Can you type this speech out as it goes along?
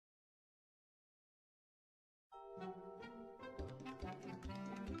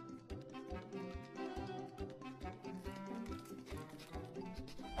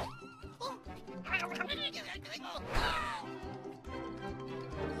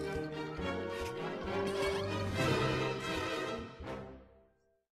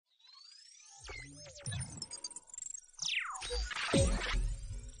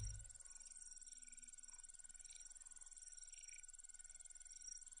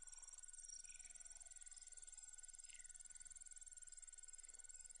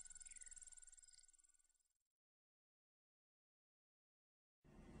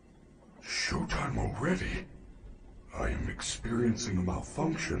Showtime already? I am experiencing a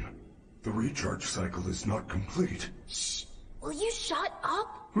malfunction. The recharge cycle is not complete. Shh! Will you shut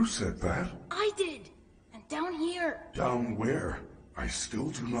up? Who said that? I did! And down here. Down where? I still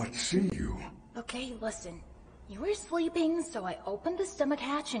do not see you. Okay, listen. You were sleeping, so I opened the stomach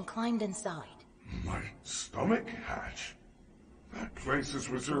hatch and climbed inside. My stomach hatch? That place is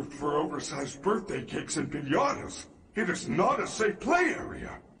reserved for oversized birthday cakes and piñatas. It is not a safe play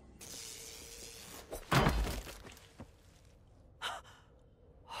area.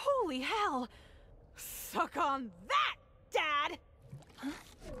 Holy hell! Suck on that, Dad! Huh?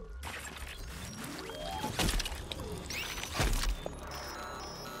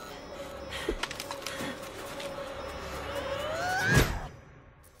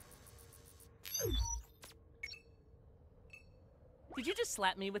 Did you just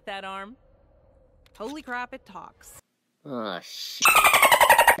slap me with that arm? Holy crap, it talks. Oh, shit.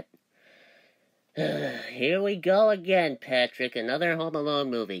 Here we go again, Patrick. Another Home Alone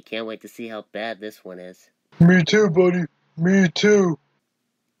movie. Can't wait to see how bad this one is. Me too, buddy. Me too.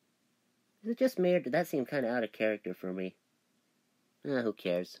 Is it just me, or did that seem kind of out of character for me? Who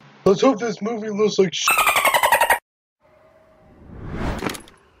cares? Let's hope this movie looks like shit.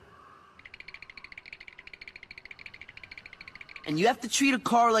 And you have to treat a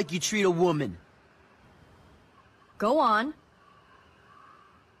car like you treat a woman. Go on.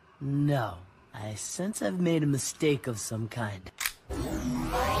 No. I sense I've made a mistake of some kind.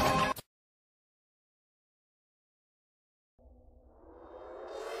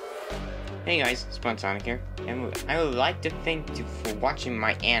 Hey guys, SpongeSonic here, and I would like to thank you for watching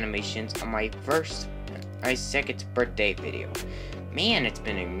my animations on my second birthday video. Man, it's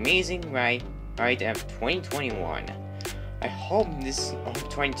been an amazing ride of 2021. I hope this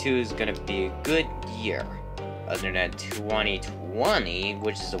 2022 is gonna be a good year. Other than 2020,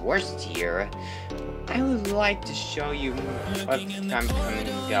 which is the worst year, I would like to show you what's coming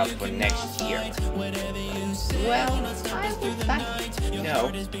up for next year. Well, I would like to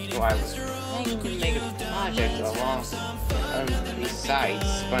know, so I was planning to make a project along besides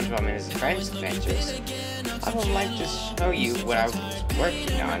SpongeBob and his friends' adventures. I would like to show you what I was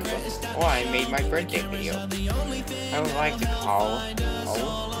working on before I made my birthday video. I would like to call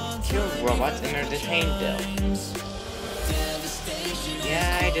Kill Robots and Entertain Bill.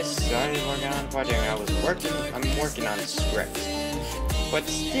 Yeah, I just started working on a project. I'm working on a script. But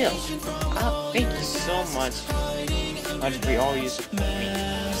still, thank you so much for all you support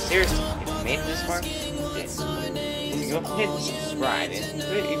me. Seriously, if you made it this far, then go hit subscribe and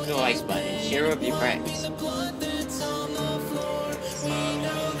hit the like button and share with your friends.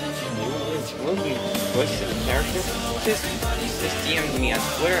 Moving push to the character, just DM me on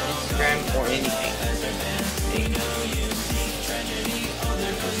Twitter, Instagram, or anything.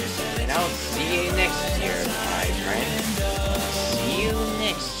 And I'll see you next year, my friend. See you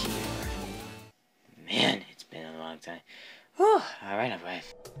next year. Man, it's been a long time. Whew, alright.